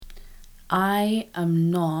I am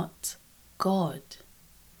not God.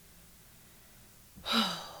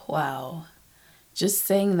 Wow. Just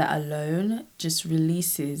saying that alone just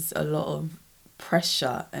releases a lot of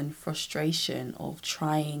pressure and frustration of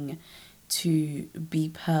trying to be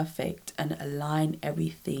perfect and align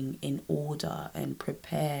everything in order and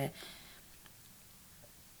prepare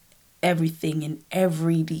everything in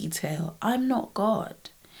every detail. I'm not God.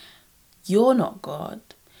 You're not God.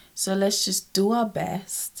 So let's just do our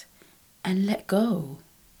best and let go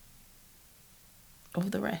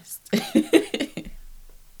of the rest.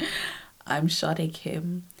 I'm Sade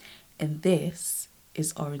Kim, and this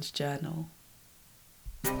is Orange Journal.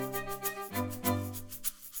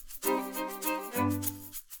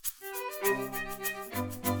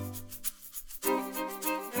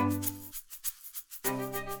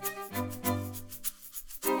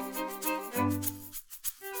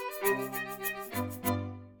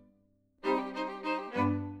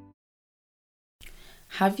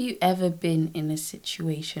 Have you ever been in a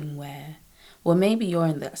situation where, well, maybe you're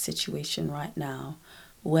in that situation right now,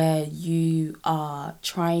 where you are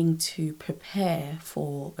trying to prepare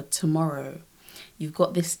for a tomorrow? You've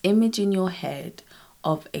got this image in your head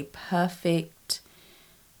of a perfect,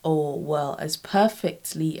 or well, as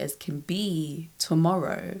perfectly as can be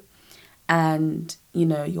tomorrow. And,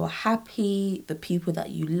 you're happy, the people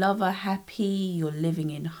that you love are happy, you're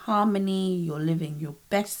living in harmony, you're living your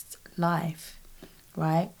best life,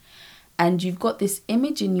 right? And you've got this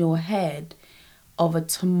image in your head of a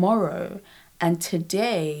tomorrow, and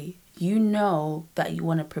today you know that you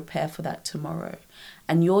want to prepare for that tomorrow,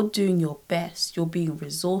 and you're doing your best. You're being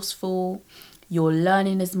resourceful, you're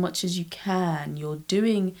learning as much as you can, you're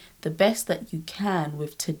doing the best that you can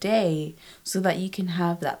with today so that you can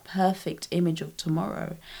have that perfect image of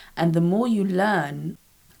tomorrow. And the more you learn,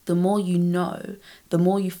 the more you know, the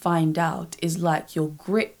more you find out, is like your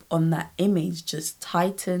grip on that image just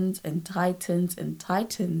tightens and tightens and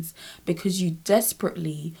tightens because you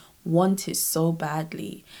desperately want it so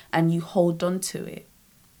badly and you hold on to it.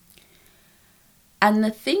 And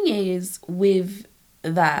the thing is with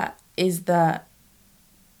that is that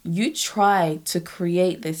you try to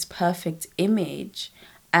create this perfect image,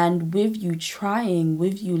 and with you trying,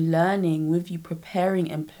 with you learning, with you preparing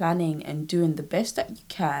and planning and doing the best that you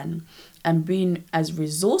can and being as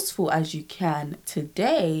resourceful as you can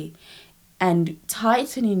today and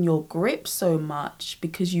tightening your grip so much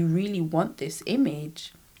because you really want this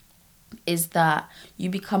image, is that you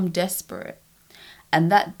become desperate. And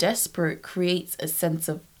that desperate creates a sense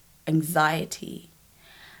of anxiety.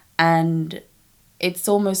 And it's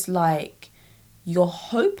almost like you're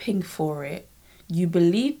hoping for it. You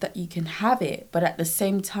believe that you can have it, but at the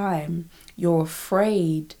same time, you're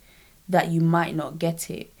afraid that you might not get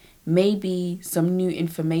it. Maybe some new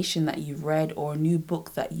information that you've read, or a new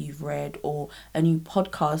book that you've read, or a new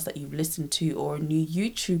podcast that you've listened to, or a new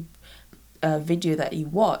YouTube video that you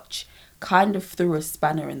watch kind of threw a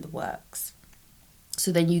spanner in the works.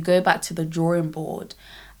 So then you go back to the drawing board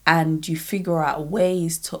and you figure out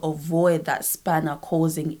ways to avoid that spanner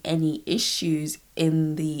causing any issues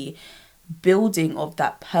in the building of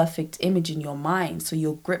that perfect image in your mind. So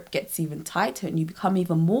your grip gets even tighter and you become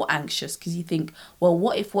even more anxious because you think, well,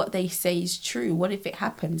 what if what they say is true? What if it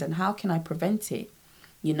happens? And how can I prevent it?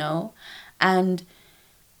 And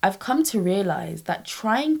I've come to realize that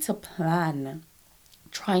trying to plan,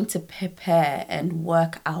 trying to prepare and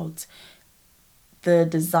work out the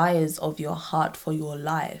desires of your heart for your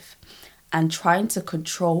life and trying to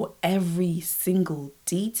control every single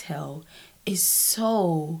detail is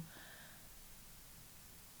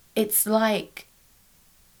it's like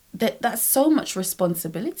that's so much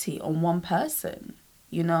responsibility on one person.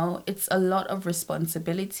 It's a lot of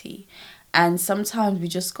responsibility, and sometimes we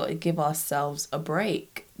just got to give ourselves a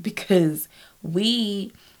break because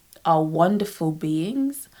we are wonderful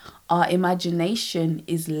beings. Our imagination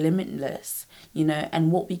is limitless,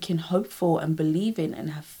 and what we can hope for and believe in and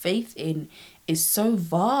have faith in is so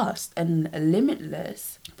vast and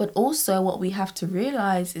limitless. But also what we have to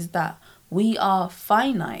realize is that we are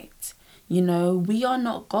finite. We are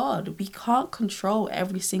not God. We can't control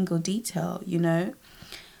every single detail,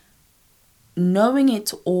 Knowing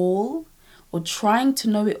it all, or trying to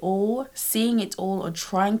know it all, seeing it all, or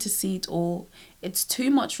trying to see it all, it's too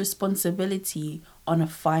much responsibility on a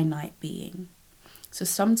finite being. So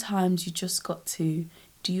sometimes you just got to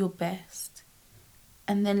do your best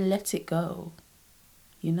and then let it go,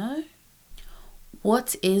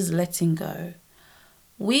 What is letting go?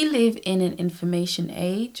 We live in an information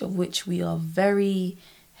age of which we are very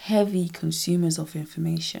heavy consumers of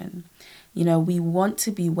information. We want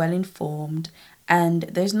to be well informed, and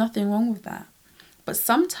there's nothing wrong with that. But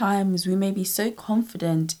sometimes we may be so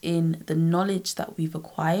confident in the knowledge that we've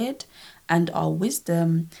acquired and our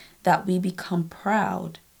wisdom that we become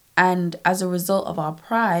proud. And as a result of our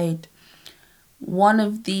pride, one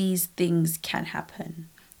of these things can happen.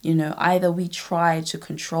 Either we try to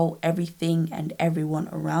control everything and everyone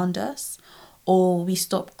around us, or we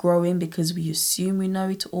stop growing because we assume we know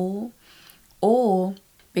it all, or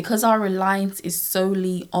because our reliance is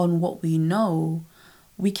solely on what we know,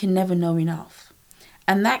 we can never know enough.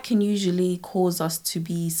 And that can usually cause us to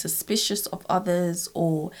be suspicious of others,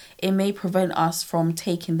 or it may prevent us from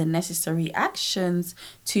taking the necessary actions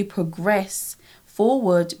to progress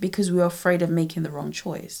forward because we're afraid of making the wrong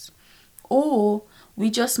choice. Or we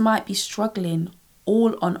just might be struggling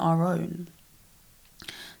all on our own.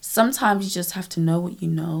 Sometimes you just have to know what you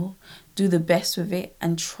know, do the best with it,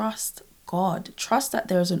 and trust God. Trust that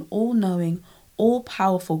there is an all-knowing,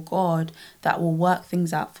 all-powerful God that will work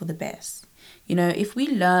things out for the best. If we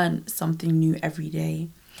learn something new every day,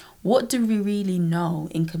 what do we really know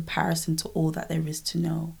in comparison to all that there is to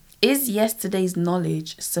know? Is yesterday's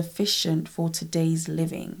knowledge sufficient for today's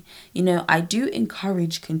living? I do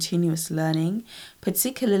encourage continuous learning,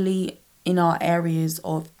 particularly in our areas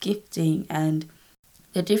of gifting and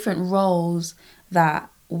the different roles that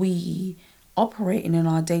we operate in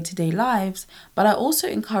our day-to-day lives, but I also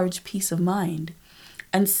encourage peace of mind.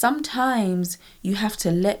 And sometimes you have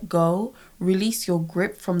to let go, release your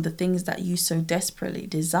grip from the things that you so desperately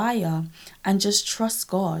desire, and just trust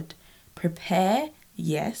God. Prepare,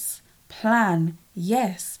 yes. Plan,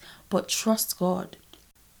 yes. But trust God.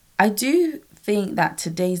 I do think that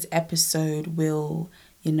today's episode will,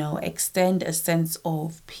 extend a sense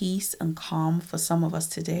of peace and calm for some of us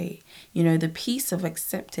today. The peace of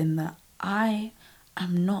accepting that I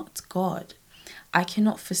am not God. I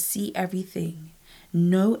cannot foresee everything,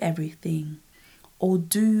 know everything, or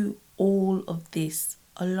do all of this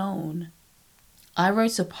alone. I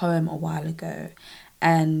wrote a poem a while ago,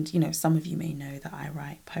 and some of you may know that I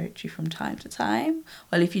write poetry from time to time.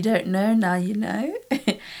 Well, if you don't know, now you know.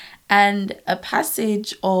 And a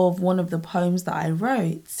passage of one of the poems that I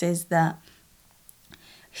wrote says that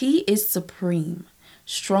He is supreme,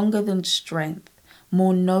 stronger than strength,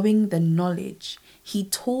 more knowing than knowledge. He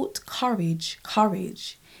taught courage.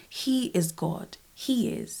 He is God. He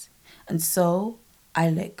is. And so I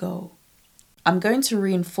let go. I'm going to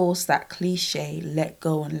reinforce that cliche, let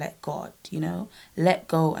go and let God, let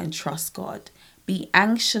go and trust God. Be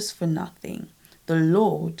anxious for nothing. The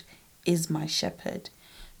Lord is my shepherd.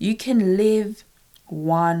 You can live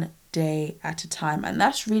one day at a time, and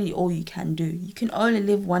that's really all you can do. You can only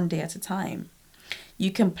live one day at a time.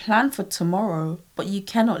 You can plan for tomorrow, but you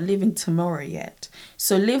cannot live in tomorrow yet.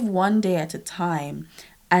 So live one day at a time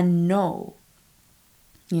and know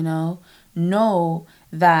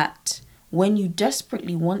that when you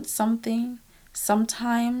desperately want something,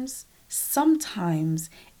 sometimes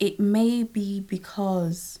it may be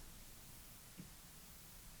because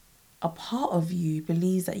a part of you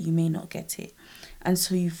believes that you may not get it. And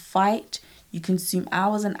so you fight, you consume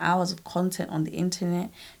hours and hours of content on the internet,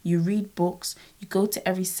 you read books, you go to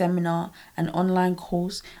every seminar and online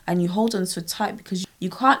course, and you hold on so tight because you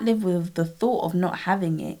can't live with the thought of not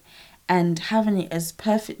having it and having it as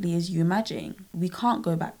perfectly as you imagine. We can't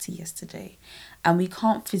go back to yesterday, and we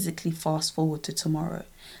can't physically fast forward to tomorrow.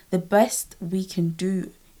 The best we can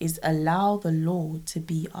do is allow the Lord to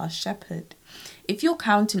be our shepherd. If you're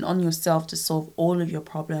counting on yourself to solve all of your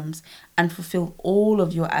problems and fulfill all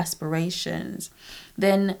of your aspirations,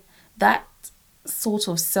 then that sort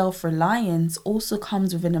of self-reliance also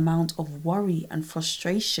comes with an amount of worry and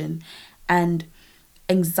frustration and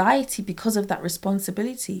anxiety because of that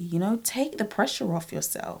responsibility. Take the pressure off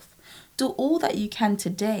yourself. Do all that you can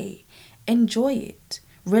today. Enjoy it.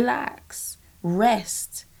 Relax.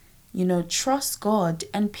 Rest. Trust God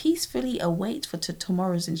and peacefully await for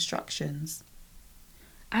tomorrow's instructions.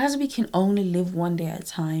 As we can only live one day at a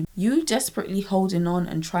time, you desperately holding on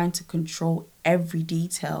and trying to control every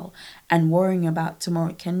detail and worrying about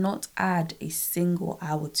tomorrow cannot add a single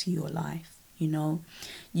hour to your life.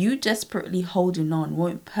 You desperately holding on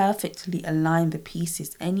won't perfectly align the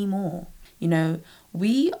pieces anymore.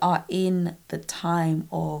 We are in the time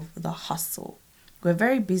of the hustle. We're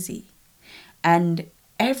very busy, and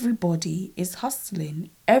everybody is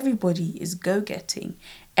hustling. Everybody is go-getting.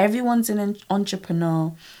 Everyone's an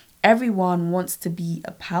entrepreneur. Everyone wants to be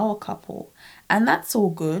a power couple. And that's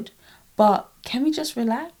all good. But can we just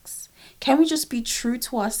relax? Can we just be true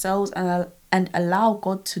to ourselves and allow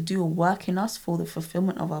God to do a work in us for the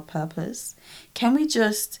fulfillment of our purpose? Can we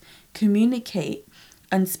just communicate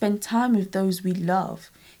and spend time with those we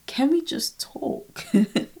love? Can we just talk?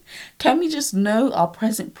 Can we just know our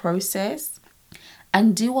present process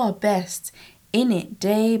and do our best in it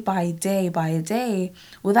day by day by day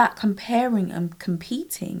without comparing and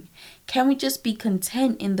competing? Can we just be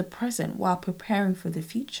content in the present while preparing for the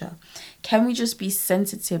future? Can we just be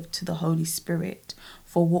sensitive to the Holy Spirit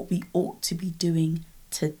for what we ought to be doing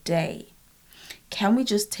today? Can we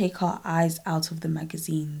just take our eyes out of the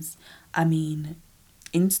magazines,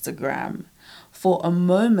 Instagram, for a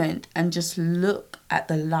moment and just look at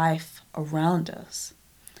the life around us?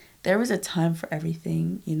 There is a time for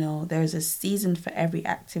everything, there is a season for every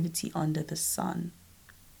activity under the sun.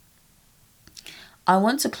 I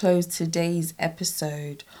want to close today's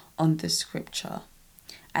episode on the scripture,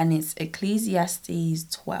 and it's Ecclesiastes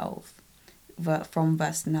 12 from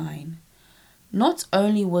verse 9. Not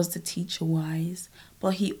only was the teacher wise,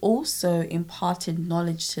 but he also imparted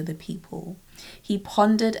knowledge to the people. He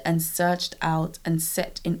pondered and searched out and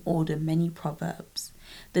set in order many proverbs.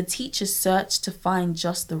 The teacher searched to find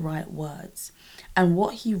just the right words, and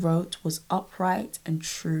what he wrote was upright and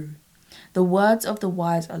true. The words of the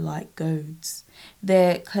wise are like goads,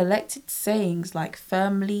 their collected sayings like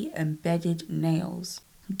firmly embedded nails,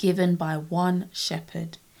 given by one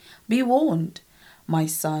shepherd. Be warned, my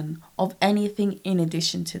son, of anything in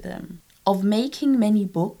addition to them. Of making many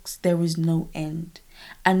books there is no end,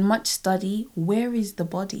 and much study, where is the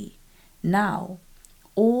body? Now,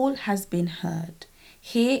 all has been heard.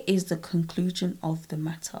 Here is the conclusion of the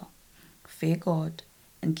matter. Fear God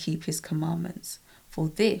and keep his commandments, for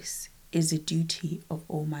this is the duty of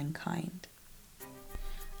all mankind.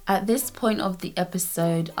 At this point of the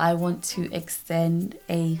episode, I want to extend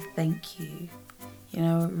a thank you.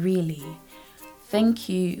 Really, thank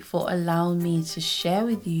you for allowing me to share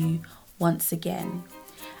with you once again.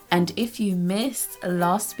 And if you missed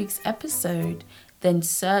last week's episode, then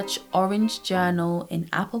search Orange Journal in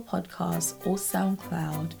Apple Podcasts or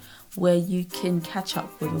SoundCloud, where you can catch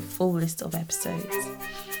up with a full list of episodes.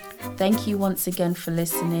 Thank you once again for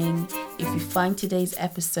listening. If you find today's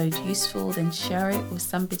episode useful, then share it with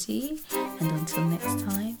somebody. And until next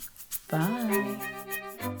time, bye.